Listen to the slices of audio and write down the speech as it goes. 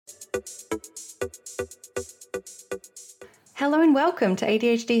Hello and welcome to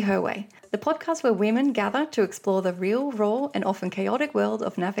ADHD Her Way, the podcast where women gather to explore the real, raw, and often chaotic world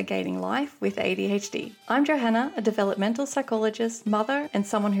of navigating life with ADHD. I'm Johanna, a developmental psychologist, mother, and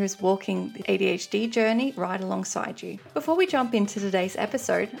someone who's walking the ADHD journey right alongside you. Before we jump into today's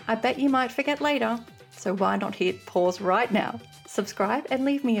episode, I bet you might forget later, so why not hit pause right now? Subscribe and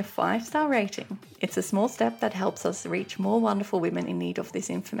leave me a 5-star rating. It's a small step that helps us reach more wonderful women in need of this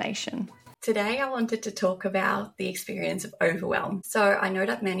information. Today, I wanted to talk about the experience of overwhelm. So I know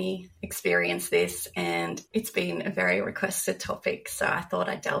that many experience this and it's been a very requested topic, so I thought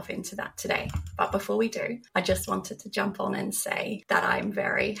I'd delve into that today. But before we do, I just wanted to jump on and say that I'm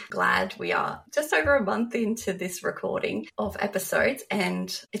very glad we are just over a month into this recording of episodes,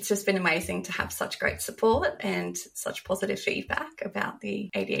 and it's just been amazing to have such great support and such positive feedback about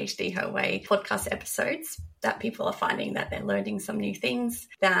the ADHD Her Way podcast episodes, that people are finding that they're learning some new things,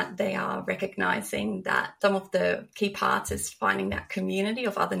 that they are recognizing that some of the key parts is finding that community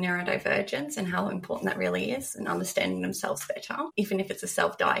of other neurodivergents and how important that really is, and understanding themselves better, even if it's a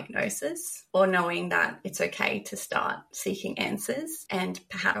self-diagnosis, or knowing that it's okay to start seeking answers and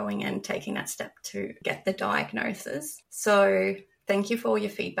perhaps going and taking that step to get the diagnosis. So thank you for all your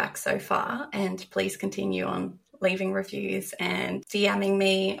feedback so far, and please continue on leaving reviews and DMing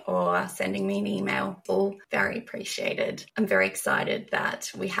me or sending me an email. All very appreciated. I'm very excited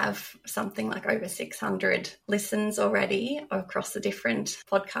that we have something like over 600 listens already across the different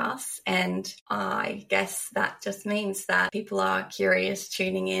podcasts. And I guess that just means that people are curious,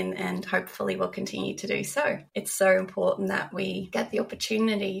 tuning in, and hopefully will continue to do so. It's so important that we get the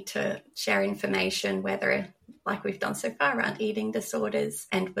opportunity to share information, whether like we've done so far around eating disorders,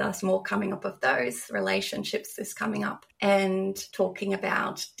 and there's more coming up of those, relationships is coming up, and talking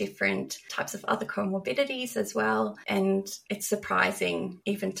about different types of other comorbidities as well. And it's surprising,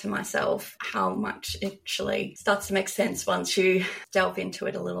 even to myself, how much it actually starts to make sense once you delve into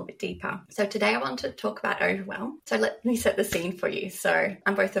it a little bit deeper. So today I want to talk about overwhelm. So let me set the scene for you. So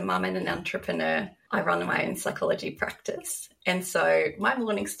I'm both a mum and an entrepreneur. I run my own psychology practice. And so my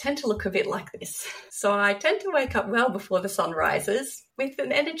mornings tend to look a bit like this. So I tend to wake up well before the sun rises with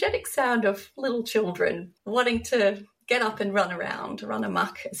an energetic sound of little children wanting to get up and run around, run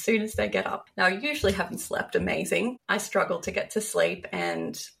amok as soon as they get up. Now, I usually haven't slept amazing. I struggle to get to sleep,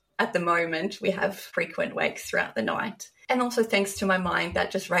 and at the moment we have frequent wakes throughout the night. And also thanks to my mind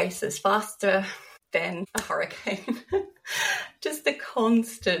that just races faster than a hurricane. Just the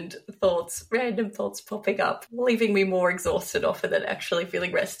constant thoughts, random thoughts popping up, leaving me more exhausted often than actually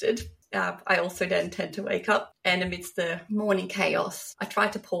feeling rested. I also then tend to wake up, and amidst the morning chaos, I try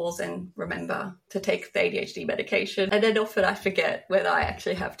to pause and remember to take the ADHD medication. And then often I forget whether I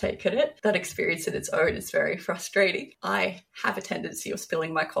actually have taken it. That experience in its own is very frustrating. I have a tendency of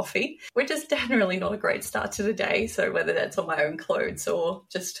spilling my coffee, which is generally not a great start to the day. So whether that's on my own clothes or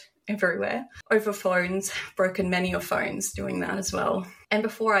just everywhere. Over phones, broken many of phones doing that as well. And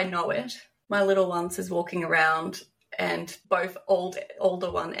before I know it, my little ones is walking around, and both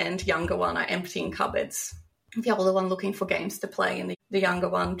older one and younger one are emptying cupboards. The older one looking for games to play, and the younger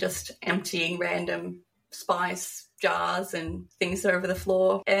one just emptying random spice jars and things over the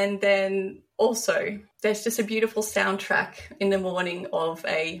floor. And then also there's just a beautiful soundtrack in the morning of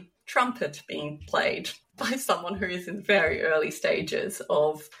a trumpet being played by someone who is in very early stages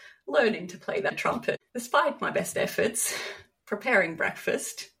of learning to play that trumpet. Despite my best efforts preparing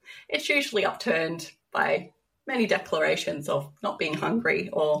breakfast, it's usually upturned by many declarations of not being hungry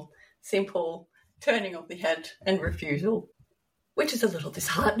or simple turning of the head and refusal, which is a little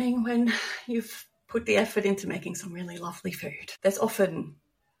disheartening when you've put the effort into making some really lovely food. There's often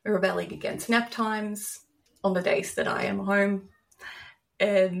a rebelling against nap times on the days that I am home,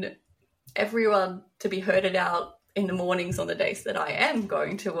 and everyone to be herded out in the mornings on the days that I am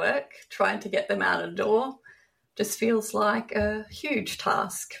going to work, trying to get them out of the door, just feels like a huge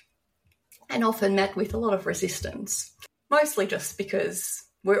task, and often met with a lot of resistance, mostly just because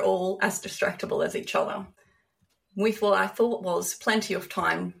we're all as distractible as each other. With what I thought was plenty of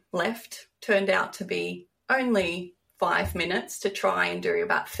time left, turned out to be only 5 minutes to try and do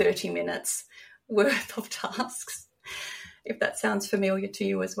about 30 minutes worth of tasks, if that sounds familiar to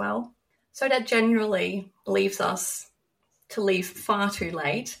you as well. So that generally leaves us to leave far too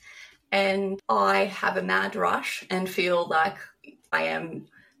late, and I have a mad rush and feel like I am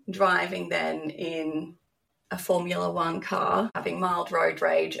driving then in a Formula One car, having mild road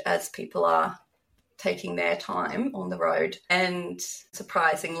rage as people are taking their time on the road. And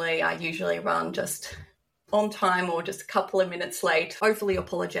surprisingly, I usually run just on time or just a couple of minutes late, overly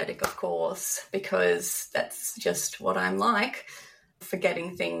apologetic, of course, because that's just what I'm like.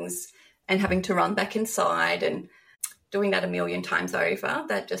 forgetting things and having to run back inside and doing that a million times over,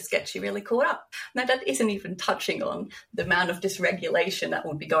 that just gets you really caught up. Now, that isn't even touching on the amount of dysregulation that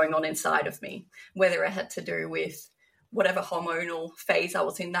would be going on inside of me, whether it had to do with whatever hormonal phase I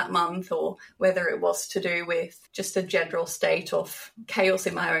was in that month, or whether it was to do with just a general state of chaos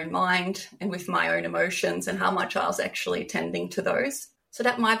in my own mind and with my own emotions, and how much I was actually tending to those. So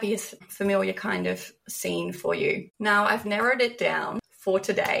that might be a familiar kind of scene for you. Now, I've narrowed it down for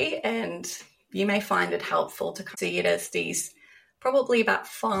today, and you may find it helpful to see it as these probably about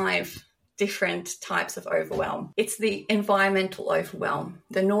 5 different types of overwhelm. It's the environmental overwhelm,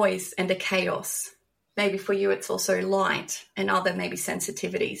 the noise and the chaos. Maybe for you, it's also light and other maybe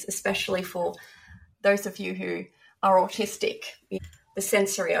sensitivities, especially for those of you who are autistic. The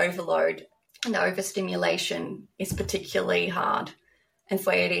sensory overload and the overstimulation is particularly hard. And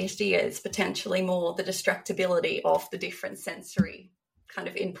for ADHD, it's potentially more the distractibility of the different sensory kind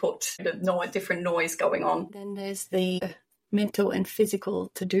of input, the different noise going on. Then there's the mental and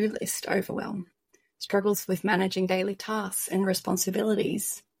physical to-do list overwhelm, struggles with managing daily tasks and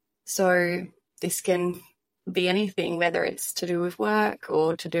responsibilities. So this can be anything, whether it's to do with work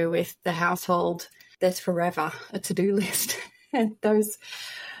or to do with the household. There's forever a to-do list. And those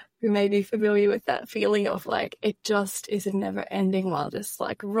who may be familiar with that feeling of like, it just is a never ending one, just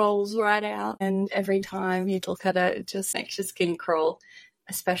like rolls right out. And every time you look at it, it just makes your skin crawl,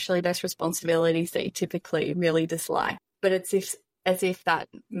 especially those responsibilities that you typically really dislike. But it's as if that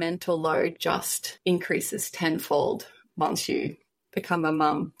mental load just increases tenfold once you become a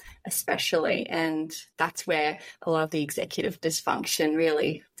mum, especially. And that's where a lot of the executive dysfunction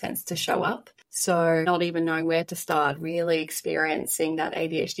really tends to show up. So not even knowing where to start, really experiencing that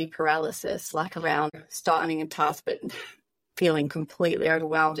ADHD paralysis, like around starting a task, but feeling completely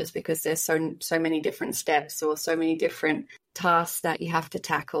overwhelmed just because there's so many different steps or so many different tasks that you have to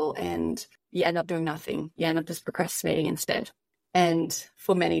tackle, and you end up doing nothing. You end up just procrastinating instead. And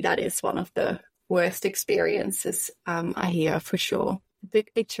for many, that is one of the worst experiences I hear for sure.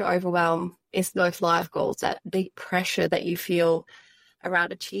 Big picture overwhelm is those life goals, that big pressure that you feel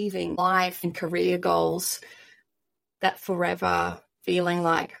around achieving life and career goals, that forever feeling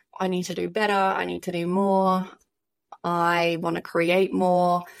like I need to do better, I need to do more, I want to create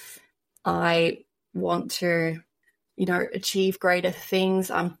more, I want to, achieve greater things,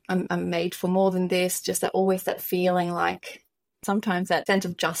 I'm made for more than this. Just always that feeling like sometimes that sense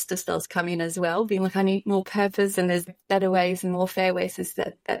of justice does come in as well, being like I need more purpose and there's better ways and more fair ways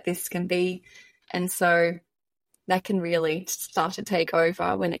that this can be. And so that can really start to take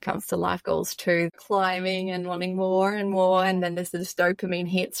over when it comes to life goals too, climbing and wanting more and more. And then there's this dopamine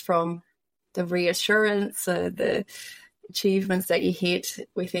hits from the reassurance, the achievements that you hit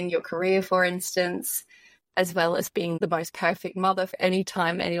within your career, for instance, as well as being the most perfect mother. For any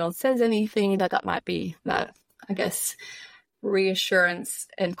time anyone says anything, that might be that, I guess, reassurance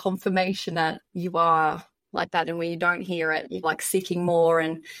and confirmation that you are like that. And when you don't hear it, you're like seeking more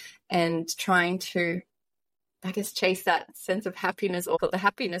and trying to, I guess, chase that sense of happiness, or the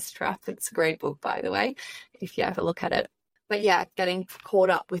happiness trap. It's a great book, by the way, if you have a look at it. But yeah, getting caught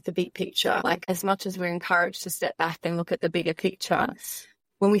up with the big picture, like as much as we're encouraged to step back and look at the bigger picture,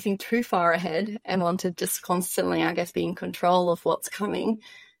 when we think too far ahead and want to just constantly, I guess, be in control of what's coming,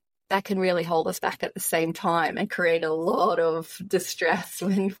 that can really hold us back at the same time and create a lot of distress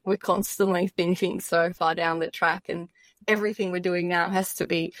when we're constantly thinking so far down the track, and everything we're doing now has to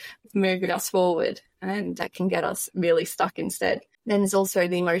be moving us forward, and that can get us really stuck instead. Then there's also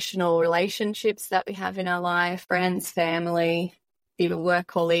the emotional relationships that we have in our life, friends, family, even work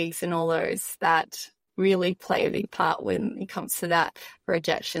colleagues, and all those that really play a big part when it comes to that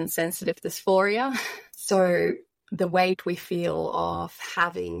rejection sensitive dysphoria. So the weight we feel of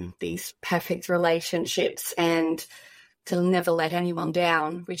having these perfect relationships and to never let anyone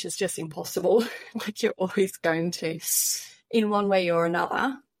down, which is just impossible. Like you're always going to, in one way or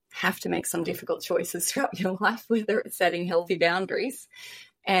another, have to make some difficult choices throughout your life, whether it's setting healthy boundaries.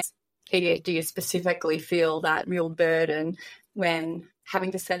 And ADHD specifically feel that real burden when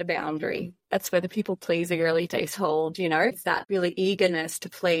having to set a boundary. That's where the people pleasing early takes hold, it's that really eagerness to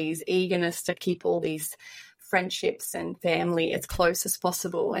please, eagerness to keep all these friendships and family as close as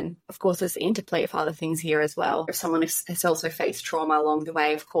possible. And of course, there's the interplay of other things here as well. If someone has also faced trauma along the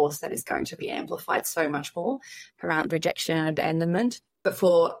way, of course, that is going to be amplified so much more around rejection and abandonment. But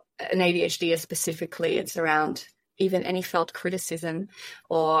for an ADHD specifically, it's around even any felt criticism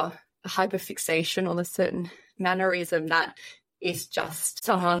or a hyperfixation on a certain mannerism that is just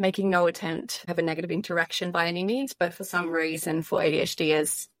someone making no attempt to have a negative interaction by any means. But for some reason, for ADHD,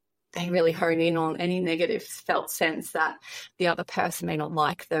 as they really hone in on any negative felt sense that the other person may not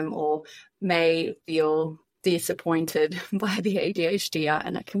like them or may feel disappointed by the ADHD,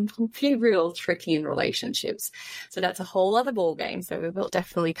 and it can be real tricky in relationships. So that's a whole other ball game. So we will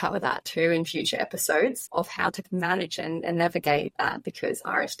definitely cover that too in future episodes of how to manage and navigate that, because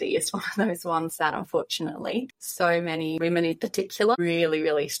RSD is one of those ones that unfortunately so many women in particular really,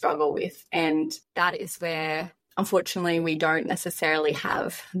 really struggle with. And that is where unfortunately we don't necessarily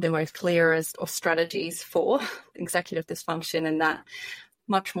have the most clearest of strategies for executive dysfunction, and that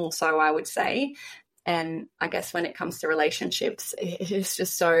much more so, I would say. And I guess when it comes to relationships, it is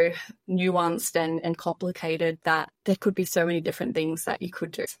just so nuanced and complicated that there could be so many different things that you could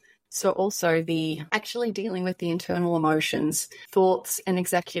do. So also the actually dealing with the internal emotions, thoughts, and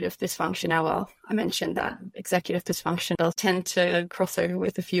executive dysfunction. Now, well, I mentioned that executive dysfunction does tend to cross over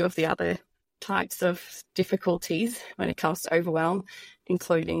with a few of the other types of difficulties when it comes to overwhelm,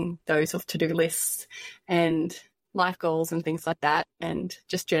 including those of to-do lists and life goals and things like that, and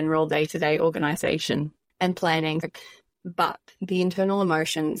just general day-to-day organization and planning. But the internal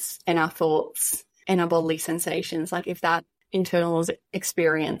emotions and our thoughts and our bodily sensations, like if that internal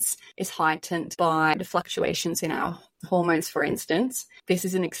experience is heightened by the fluctuations in our hormones, for instance, this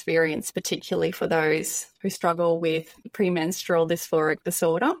is an experience particularly for those who struggle with premenstrual dysphoric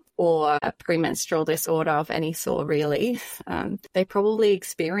disorder or a premenstrual disorder of any sort, really. They probably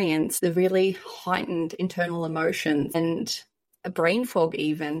experience the really heightened internal emotions and a brain fog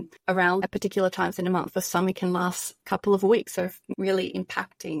even around particular times in a month. For some, it can last a couple of weeks, so really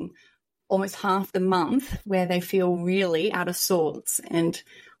impacting almost half the month where they feel really out of sorts and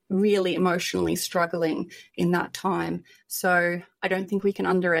really emotionally struggling in that time. So I don't think we can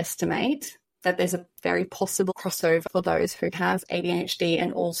underestimate that there's a very possible crossover for those who have ADHD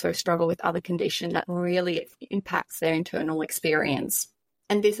and also struggle with other conditions that really impacts their internal experience.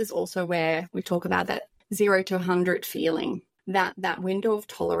 And this is also where we talk about that 0 to 100 feeling, that window of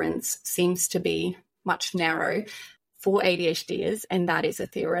tolerance seems to be much narrow for ADHDers, and that is a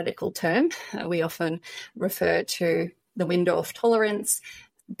theoretical term. We often refer to the window of tolerance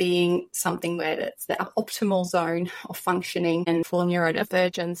being something where it's the optimal zone of functioning, and for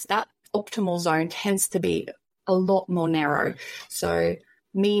neurodivergence, that optimal zone tends to be a lot more narrow. So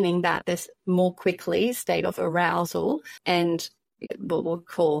meaning that there's more quickly state of arousal, and what we'll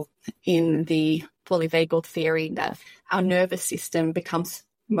call in the polyvagal theory that our nervous system becomes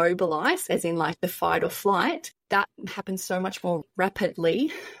mobilized, as in like the fight or flight. That happens so much more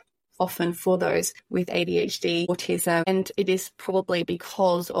rapidly, often for those with ADHD, autism, and it is probably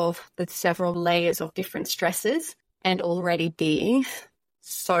because of the several layers of different stresses and already being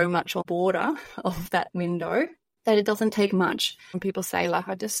so much on border of that window that it doesn't take much. When people say, like,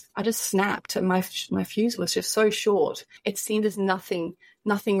 I just snapped and my fuse was just so short, it seemed as nothing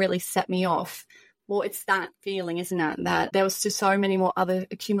really set me off. Well, it's that feeling, isn't it? That there was just so many more other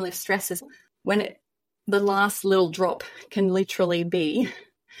cumulative stresses. When the last little drop can literally be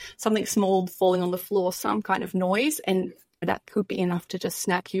something small falling on the floor, some kind of noise, and that could be enough to just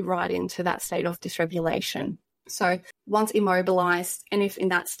snap you right into that state of dysregulation. So once immobilized, and if in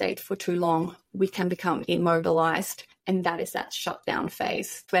that state for too long, we can become immobilized, and that is that shutdown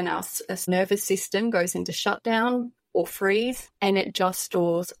phase when our nervous system goes into shutdown or freeze, and it just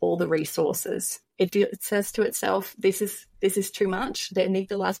stores all the resources. It says to itself, this is too much. The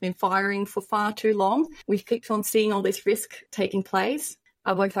amygdala has been firing for far too long. We keep on seeing all this risk taking place.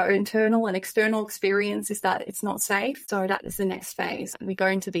 Both our internal and external experience is that it's not safe. So that is the next phase. We go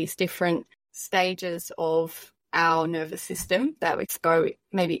into these different stages of our nervous system that we go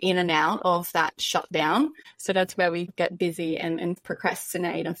maybe in and out of that shutdown. So that's where we get busy and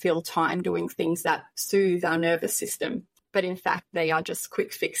procrastinate and fill time doing things that soothe our nervous system. But in fact, they are just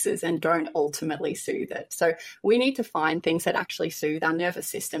quick fixes and don't ultimately soothe it. So we need to find things that actually soothe our nervous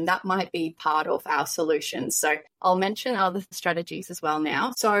system. That might be part of our solutions. So I'll mention other strategies as well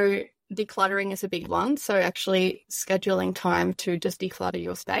now. So decluttering is a big one. So actually scheduling time to just declutter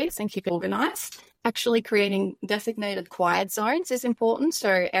your space and keep it organized. Actually creating designated quiet zones is important.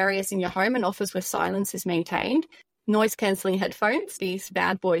 So areas in your home and office where silence is maintained. Noise-cancelling headphones, these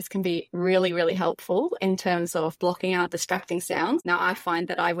bad boys can be really, really helpful in terms of blocking out distracting sounds. Now, I find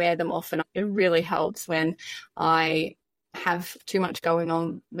that I wear them often. It really helps when I have too much going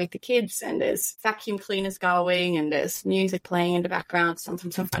on with the kids and there's vacuum cleaners going and there's music playing in the background.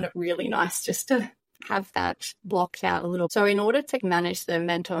 Sometimes I find it really nice just to have that blocked out a little. So in order to manage the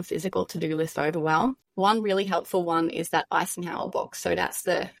mental and physical to-do list overwhelm, one really helpful one is that Eisenhower box. So that's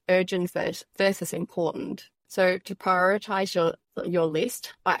the urgent versus important. So to prioritize your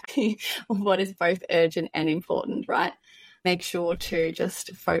list, what is both urgent and important, right? make sure to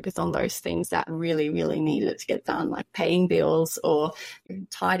just focus on those things that really, really needed to get done, like paying bills or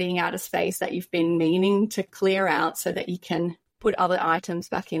tidying out a space that you've been meaning to clear out so that you can put other items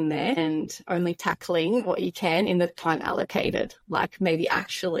back in there, and only tackling what you can in the time allocated. Like maybe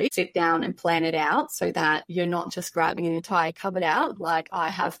actually sit down and plan it out so that you're not just grabbing an entire cupboard out like I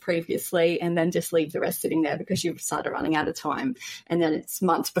have previously and then just leave the rest sitting there because you've started running out of time. And then it's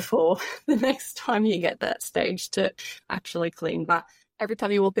months before the next time you get that stage to actually clean. But every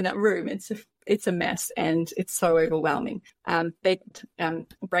time you walk in that room, it's a mess and it's so overwhelming.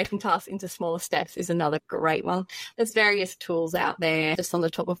 Breaking tasks into smaller steps is another great one. There's various tools out there. Just on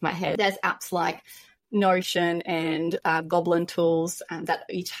the top of my head, there's apps like Notion and Goblin tools that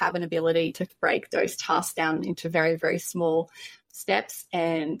each have an ability to break those tasks down into very, very small steps,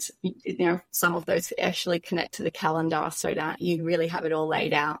 and some of those actually connect to the calendar so that you really have it all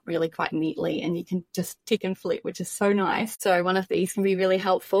laid out really quite neatly and you can just tick and flick, which is so nice. So one of these can be really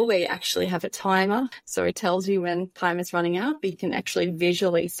helpful where you actually have a timer, so it tells you when time is running out, but you can actually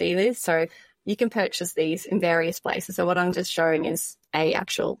visually see this. So you can purchase these in various places. So what I'm just showing is a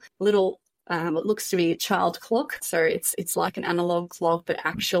actual little what looks to be a child clock. So it's like an analog clock, but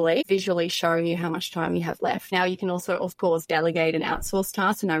actually visually showing you how much time you have left. Now you can also, of course, delegate and outsource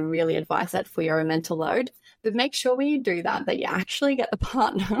tasks, and I really advise that for your own mental load. But make sure when you do that you actually get the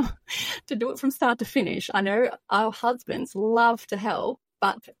partner to do it from start to finish. I know our husbands love to help,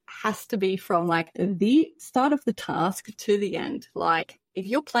 but it has to be from like the start of the task to the end. Like if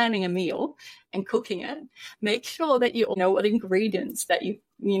you're planning a meal and cooking it, make sure that you know what ingredients that you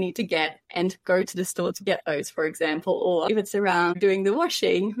need to get and go to the store to get those, for example. Or if it's around doing the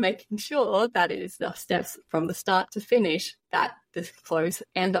washing, making sure that it is the steps from the start to finish that the clothes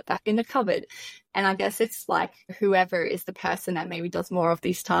end up back in the cupboard. And I guess it's like whoever is the person that maybe does more of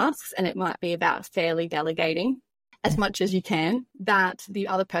these tasks, and it might be about fairly delegating as much as you can, that the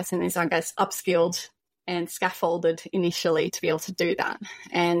other person is, I guess, upskilled and scaffolded initially to be able to do that.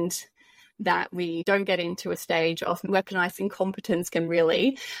 And that we don't get into a stage of weaponizing competence can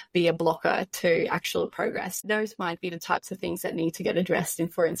really be a blocker to actual progress. Those might be the types of things that need to get addressed in,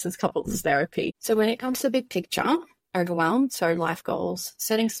 for instance, couples therapy. So when it comes to big picture, overwhelm, so life goals,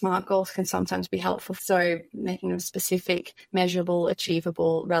 setting SMART goals can sometimes be helpful. So making them specific, measurable,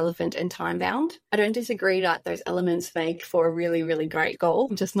 achievable, relevant, and time-bound. I don't disagree that those elements make for a really, really great goal.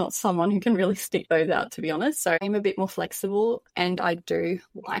 I'm just not someone who can really stick those out, to be honest. So I'm a bit more flexible, and I do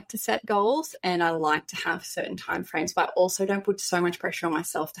like to set goals, and I like to have certain timeframes, but I also don't put so much pressure on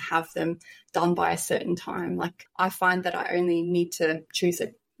myself to have them done by a certain time. Like I find that I only need to choose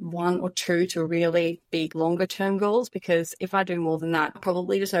one or two to really big longer term goals, because if I do more than that, I'll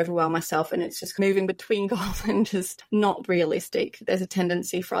probably just overwhelm myself and it's just moving between goals and just not realistic. There's a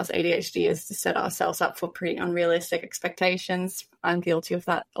tendency for us ADHDers to set ourselves up for pretty unrealistic expectations. I'm guilty of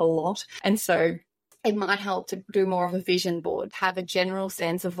that a lot. And so it might help to do more of a vision board, have a general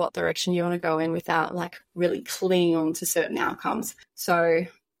sense of what direction you want to go in without like really clinging on to certain outcomes. So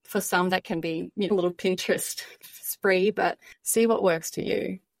for some that can be a little Pinterest spree, but see what works to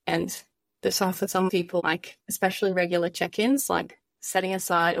you. And so for some people, like especially regular check-ins, like setting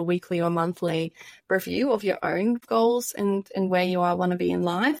aside a weekly or monthly review of your own goals and where you want to be in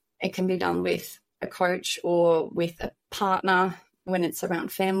life. It can be done with a coach or with a partner when it's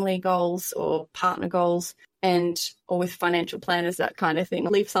around family goals or partner goals, or with financial planners, that kind of thing.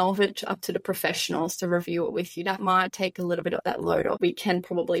 Leave some of it up to the professionals to review it with you. That might take a little bit of that load off. We can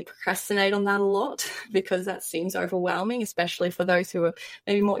probably procrastinate on that a lot because that seems overwhelming, especially for those who are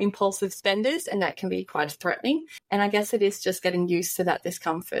maybe more impulsive spenders, and that can be quite threatening. And I guess it is just getting used to that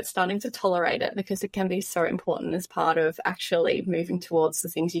discomfort, starting to tolerate it, because it can be so important as part of actually moving towards the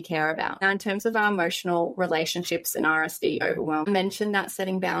things you care about. Now, in terms of our emotional relationships and RSD overwhelm, I mentioned that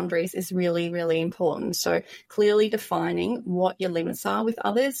setting boundaries is really, really important. So clearly defining what your limits are with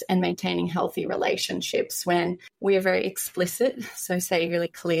others and maintaining healthy relationships when we are very explicit. So say really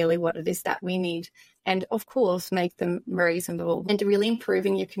clearly what it is that we need. And of course, make them reasonable. And really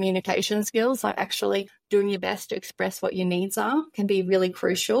improving your communication skills, like actually doing your best to express what your needs are, can be really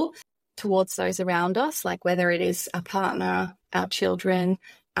crucial towards those around us, like whether it is our partner, our children,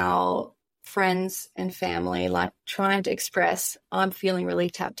 our friends and family, like trying to express, I'm feeling really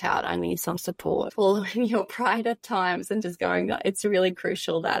tapped out, I need some support. Following your pride at times and just going, it's really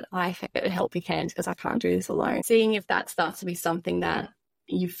crucial that I help your hands because I can't do this alone. Seeing if that starts to be something that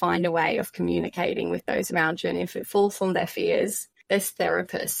you find a way of communicating with those around you. And if it falls on deaf ears, there's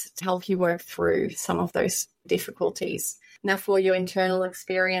therapists to help you work through some of those difficulties. Now, for your internal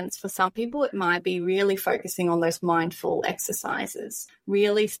experience, for some people, it might be really focusing on those mindful exercises,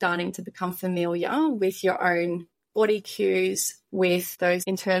 really starting to become familiar with your own body cues with those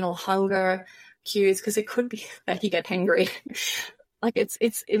internal hunger cues, because it could be that you get hangry. Like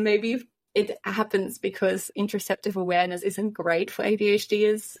it happens because interoceptive awareness isn't great for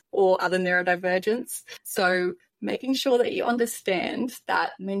ADHDers or other neurodivergents. So making sure that you understand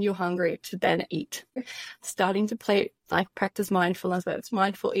that when you're hungry to then eat, starting to practice mindfulness, whether it's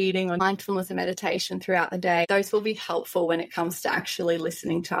mindful eating or mindfulness and meditation throughout the day, those will be helpful when it comes to actually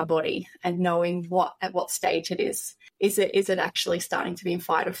listening to our body and knowing at what stage it is. Is it actually starting to be in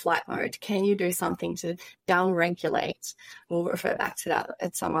fight or flight mode? Can you do something to down-regulate? We'll refer back to that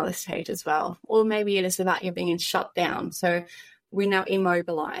at some other stage as well. Or maybe it is about you being shut down. So we're now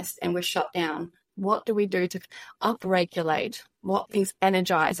immobilized and we're shut down. What do we do to upregulate? What things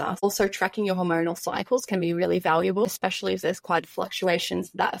energize us? Also, tracking your hormonal cycles can be really valuable, especially if there's quite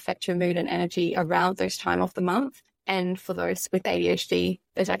fluctuations that affect your mood and energy around those time of the month. And for those with ADHD,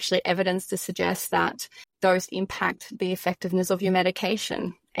 there's actually evidence to suggest that those impact the effectiveness of your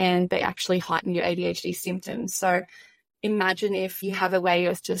medication and they actually heighten your ADHD symptoms. So imagine if you have a way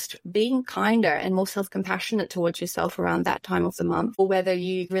of just being kinder and more self-compassionate towards yourself around that time of the month, or whether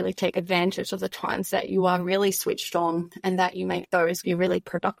you really take advantage of the times that you are really switched on and that you make those your really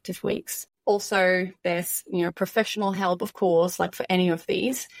productive weeks. Also, there's, professional help, of course, like for any of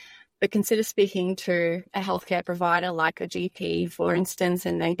these, but consider speaking to a healthcare provider like a GP, for instance,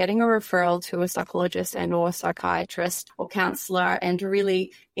 and then getting a referral to a psychologist and or psychiatrist or counselor, and to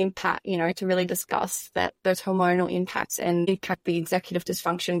really to really discuss that those hormonal impacts and the impact the executive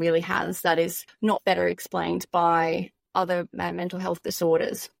dysfunction really has that is not better explained by other mental health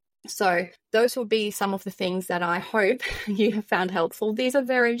disorders. So those will be some of the things that I hope you have found helpful. These are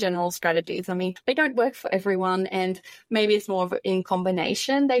very general strategies. I mean, they don't work for everyone, and maybe it's more of in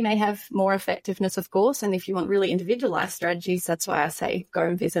combination. They may have more effectiveness, of course. And if you want really individualized strategies, that's why I say go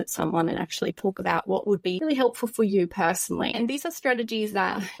and visit someone and actually talk about what would be really helpful for you personally. And these are strategies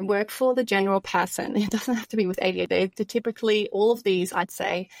that work for the general person. It doesn't have to be with ADHD. They typically, all of these, I'd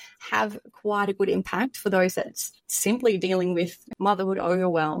say, have quite a good impact for those that's simply dealing with motherhood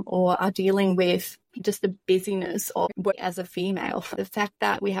overwhelm or are dealing with just the busyness of work as a female. The fact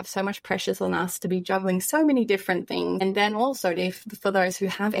that we have so much pressures on us to be juggling so many different things. And then also for those who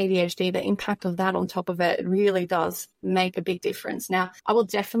have ADHD, the impact of that on top of it really does make a big difference. Now, I will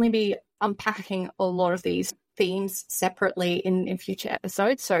definitely be unpacking a lot of these themes separately in future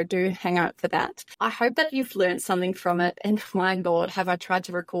episodes, so do hang out for that. I hope that you've learned something from it, and my God, have I tried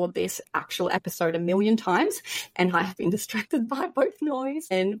to record this actual episode a million times, and I have been distracted by both noise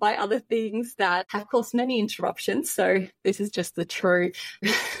and by other things that have caused many interruptions, so this is just the true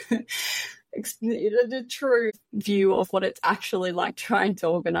the true view of what it's actually like trying to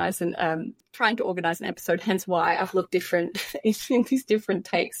organize an episode, hence why I've looked different in these different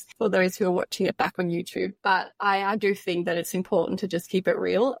takes for those who are watching it back on YouTube. But I do think that it's important to just keep it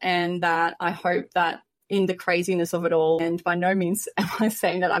real, and that I hope that in the craziness of it all, and by no means am I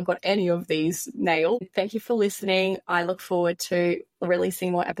saying that I've got any of these nailed. Thank you for listening. I look forward to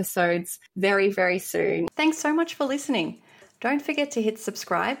releasing more episodes very, very soon. Thanks so much for listening. Don't forget to hit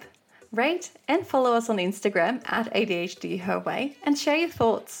subscribe, rate and follow us on Instagram at ADHD Her Way, and share your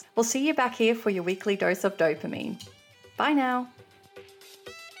thoughts. We'll see you back here for your weekly dose of dopamine. Bye now.